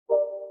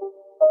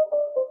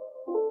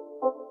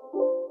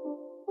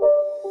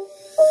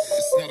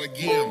the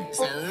game. It's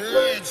a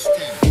rich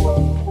thing.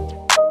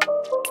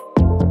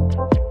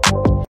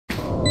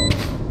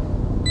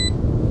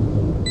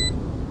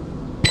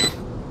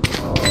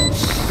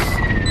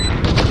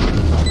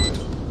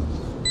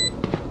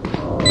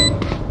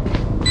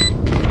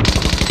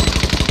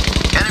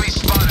 Enemy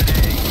spotted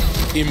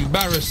A.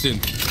 Embarrassing.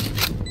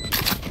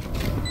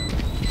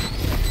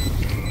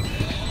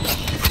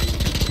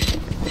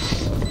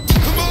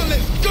 Come on,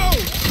 let's go!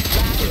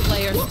 Last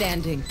player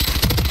standing.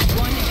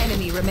 One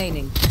enemy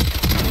remaining.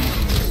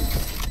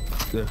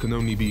 There can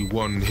only be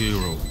one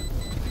hero.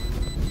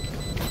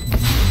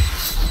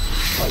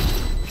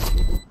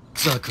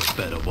 Zucker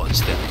better watch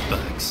that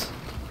backs.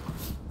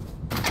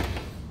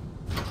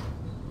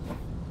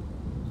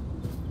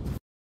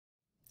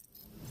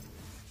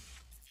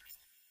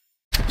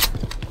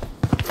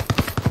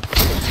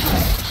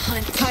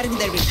 Cutting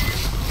their vision.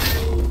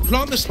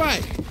 Plant the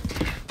spike.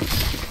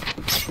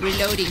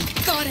 Reloading.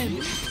 Got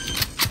him.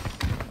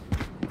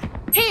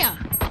 Here.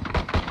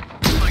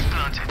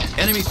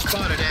 Enemy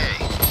spotted A.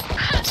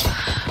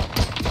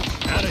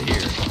 Out of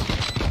here.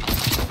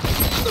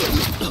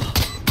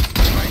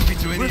 Right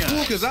between the Rick eyes.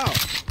 Walker's out.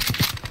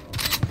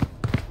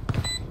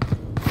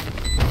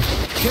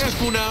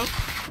 Careful now.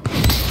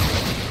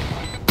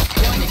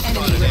 One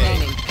enemy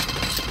remaining.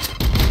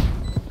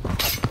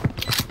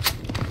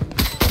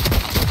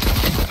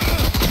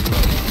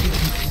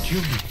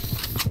 Kill me.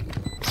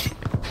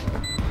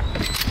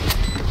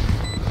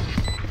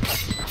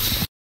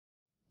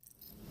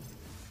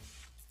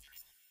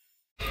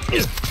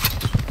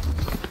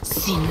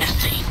 See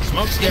nothing.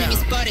 Smoke's down. Enemy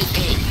spotted A.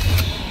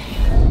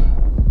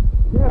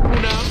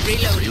 Careful now.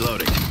 Reloading.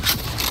 Reloading.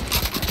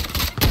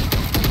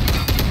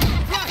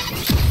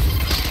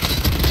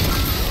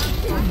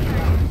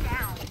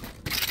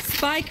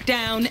 Spike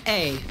down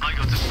A. I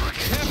got the spike.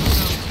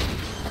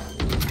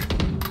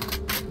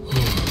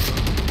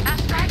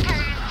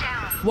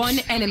 One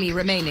enemy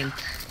remaining.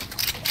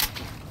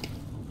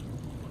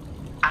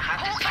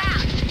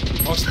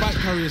 Our spike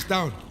carrier's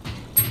down.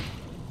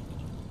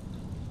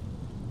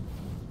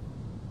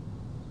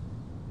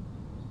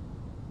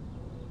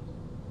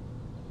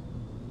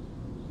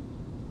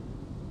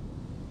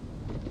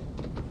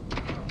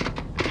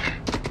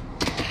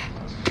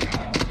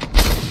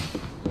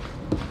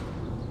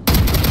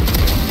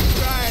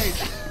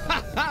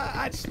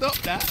 I'd stop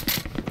that.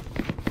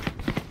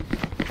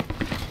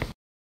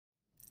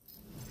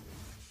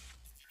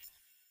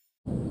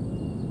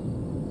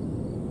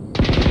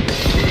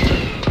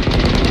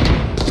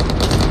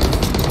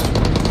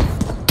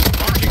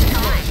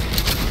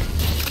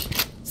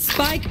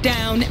 Spike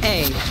down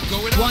A.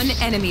 Going up. One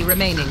enemy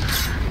remaining.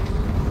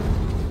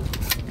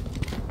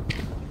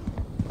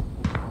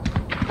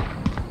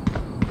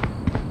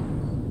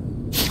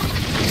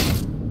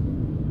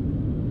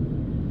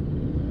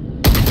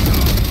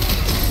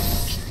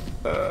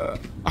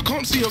 I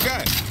can't see your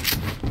guy.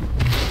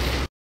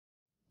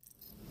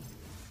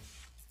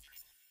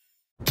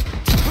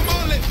 Come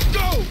on, let's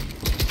go!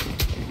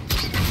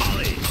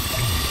 Ollie.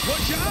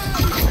 Watch out!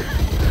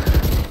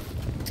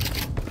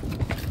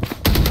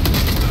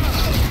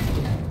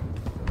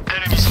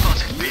 Enemy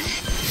spotted B.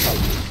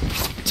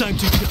 Time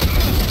to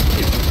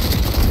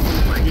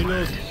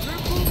reload.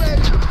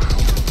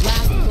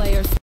 Last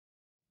player.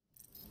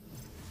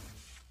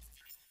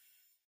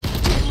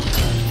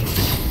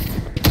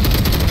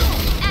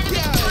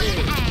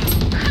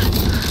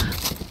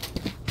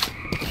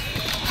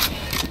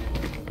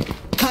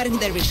 Cutting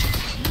their vision.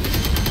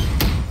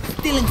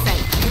 Still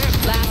inside.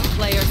 Last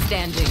player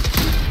standing.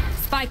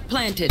 Spike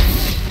planted.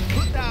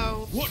 Put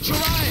down. Watch your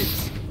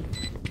eyes.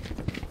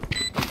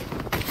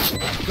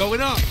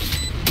 Going up.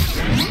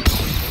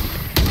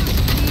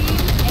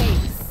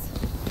 Ace.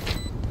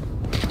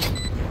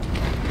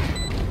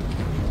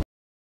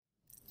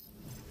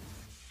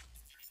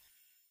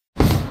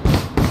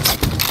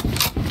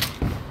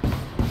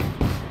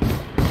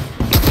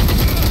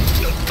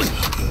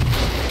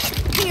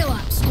 Heal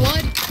up,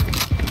 squad.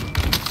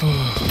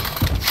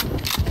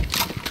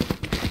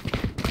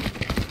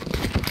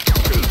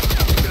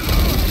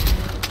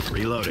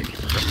 Reloading.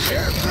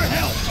 Prepare for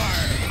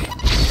hellfire.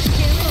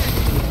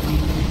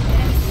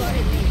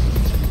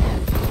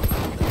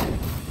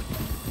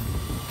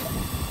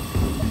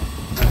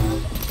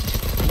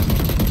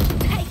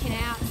 Taken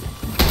out.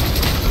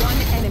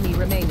 One enemy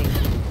remaining.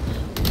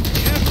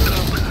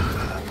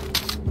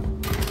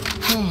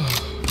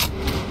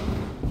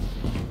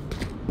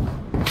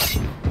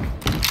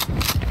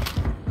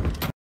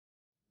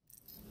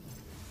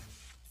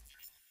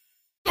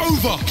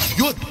 Over.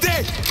 You're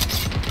dead.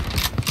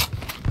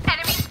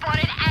 Enemy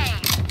spotted A.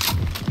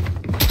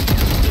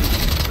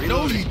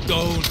 No, you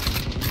don't.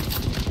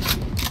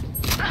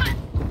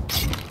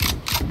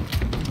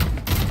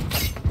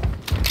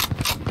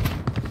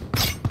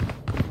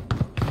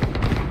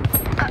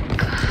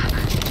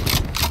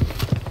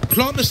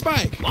 Plant the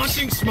spike.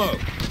 Launching smoke.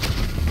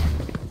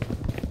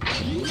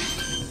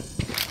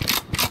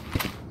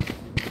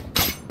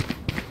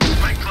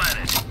 Spike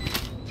planted.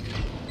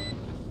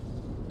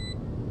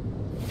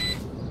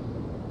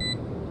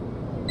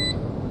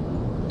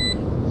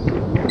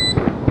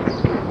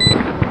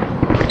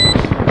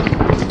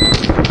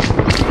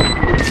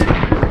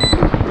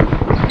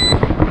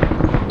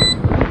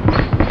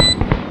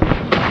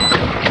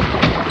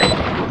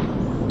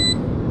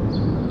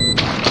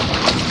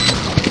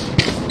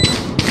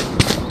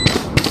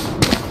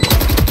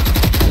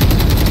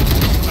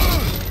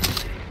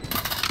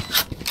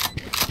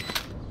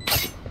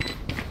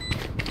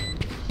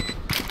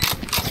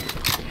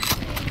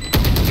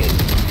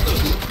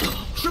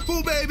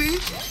 baby.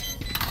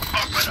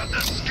 Open up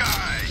the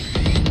sky.